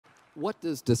What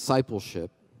does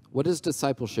discipleship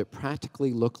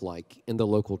practically look like in the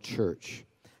local church?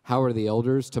 How are the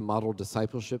elders to model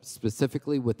discipleship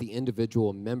specifically with the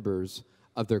individual members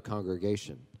of their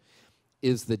congregation?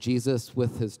 Is the Jesus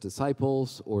with his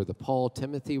disciples or the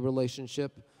Paul-Timothy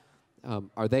relationship,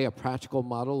 are they a practical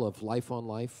model of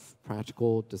life-on-life,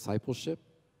 practical discipleship?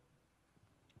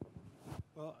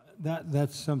 Well,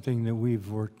 that's something that we've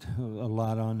worked a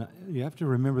lot on. You have to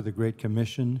remember the Great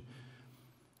Commission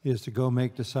is to go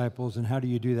make disciples, and how do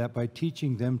you do that? By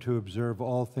teaching them to observe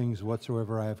all things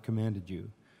whatsoever I have commanded you.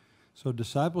 So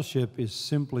discipleship is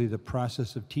simply the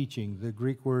process of teaching. The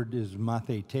Greek word is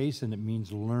mathetes, and it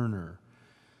means learner.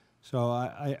 So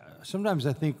sometimes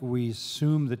I think we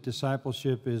assume that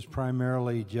discipleship is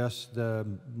primarily just the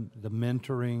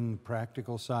mentoring,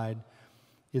 practical side.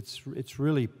 It's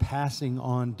really passing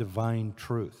on divine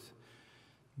truth,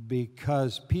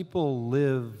 because people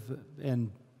live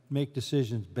and make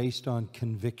decisions based on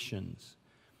convictions.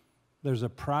 There's a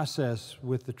process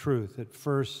with the truth. At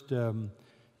first,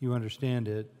 you understand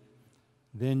it,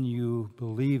 then you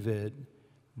believe it,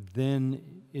 then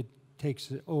it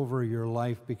takes over your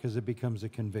life because it becomes a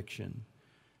conviction.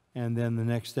 And then the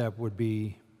next step would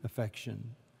be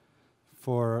affection.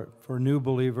 For new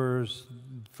believers,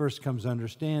 first comes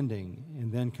understanding,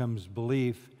 and then comes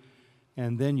belief,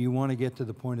 and then you want to get to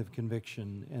the point of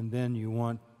conviction, and then you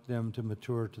want them to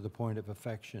mature to the point of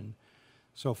affection.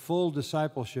 So full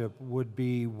discipleship would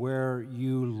be where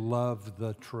you love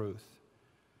the truth,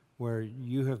 where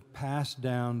you have passed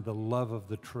down the love of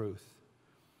the truth.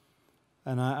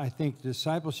 And I think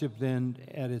discipleship then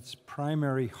at its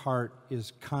primary heart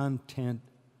is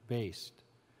content-based.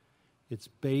 It's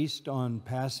based on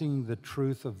passing the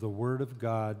truth of the Word of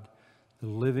God, the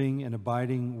living and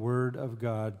abiding Word of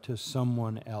God, to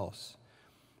someone else.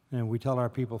 And we tell our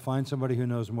people, find somebody who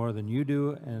knows more than you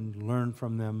do and learn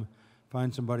from them.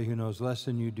 Find somebody who knows less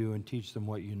than you do and teach them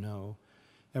what you know.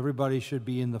 Everybody should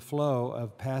be in the flow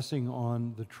of passing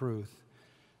on the truth.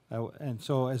 And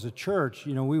so as a church,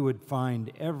 we would find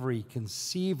every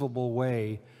conceivable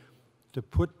way to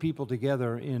put people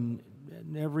together in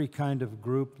every kind of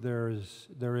group there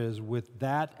is with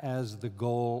that as the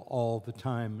goal all the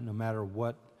time, no matter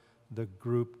what the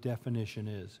group definition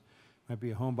is. Might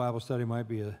be a home Bible study, might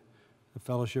be a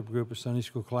fellowship group, a Sunday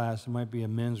school class, it might be a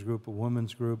men's group, a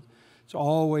women's group. It's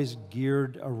always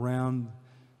geared around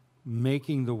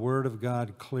making the Word of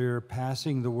God clear,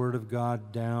 passing the Word of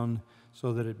God down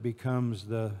so that it becomes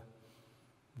the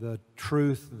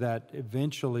truth that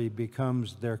eventually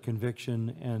becomes their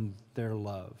conviction and their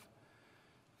love.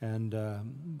 And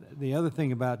the other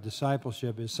thing about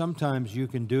discipleship is sometimes you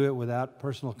can do it without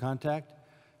personal contact.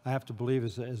 I have to believe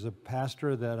as a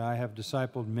pastor that I have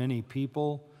discipled many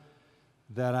people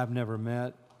that I've never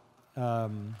met. We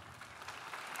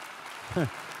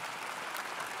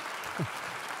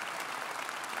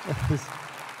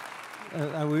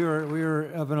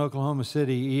were up in Oklahoma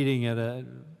City eating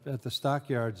at the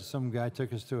stockyards. Some guy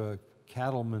took us to a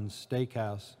cattleman's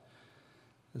steakhouse.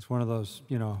 It's one of those,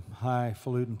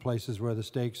 highfalutin places where the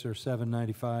steaks are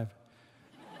 $7.95.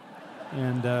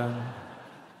 And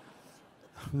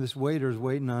this waiter's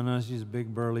waiting on us. He's a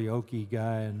big, burly, oaky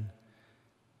guy,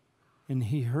 and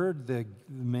he heard the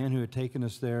man who had taken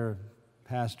us there,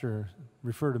 pastor,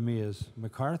 refer to me as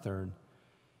MacArthur. And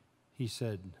he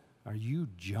said, "Are you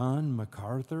John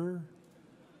MacArthur?"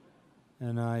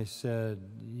 And I said,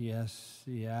 "Yes,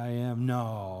 yeah, I am."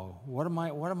 "No, what am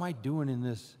I doing in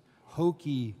this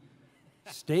hokey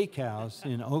steakhouse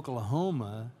in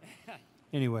Oklahoma?"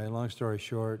 Anyway, long story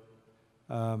short,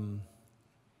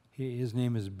 his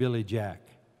name is Billy Jack.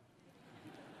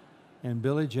 And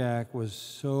Billy Jack was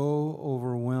so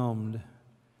overwhelmed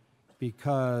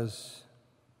because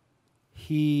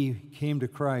he came to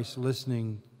Christ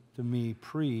listening to me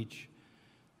preach,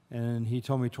 and he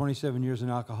told me 27 years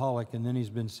an alcoholic, and then he's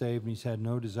been saved, and he's had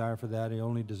no desire for that. He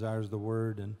only desires the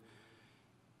Word. And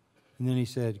then he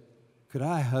said, "Could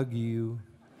I hug you?"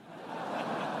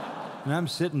 And I'm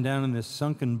sitting down in this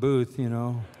sunken booth,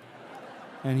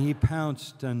 and he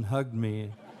pounced and hugged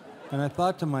me. And I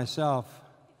thought to myself,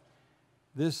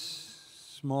 this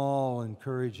small,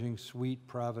 encouraging, sweet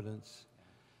providence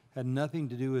had nothing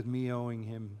to do with me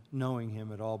knowing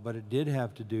him at all, but it did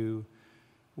have to do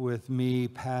with me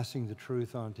passing the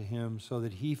truth on to him so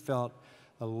that he felt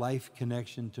a life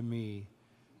connection to me.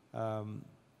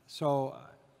 So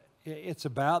it's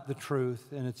about the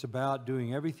truth, and it's about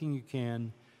doing everything you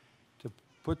can to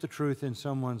put the truth in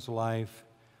someone's life.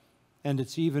 And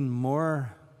it's even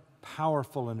more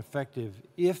powerful and effective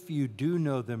if you do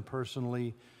know them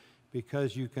personally,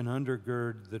 because you can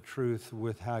undergird the truth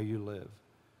with how you live.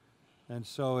 And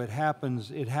so it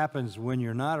happens when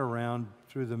you're not around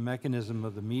through the mechanism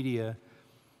of the media,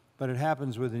 but it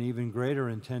happens with an even greater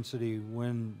intensity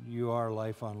when you are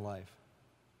life on life.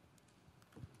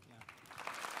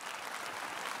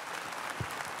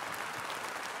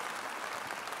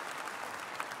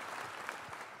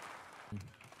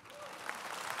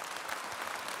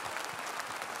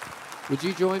 Would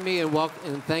you join me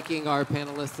in thanking our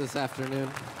panelists this afternoon?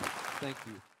 Thank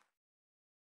you.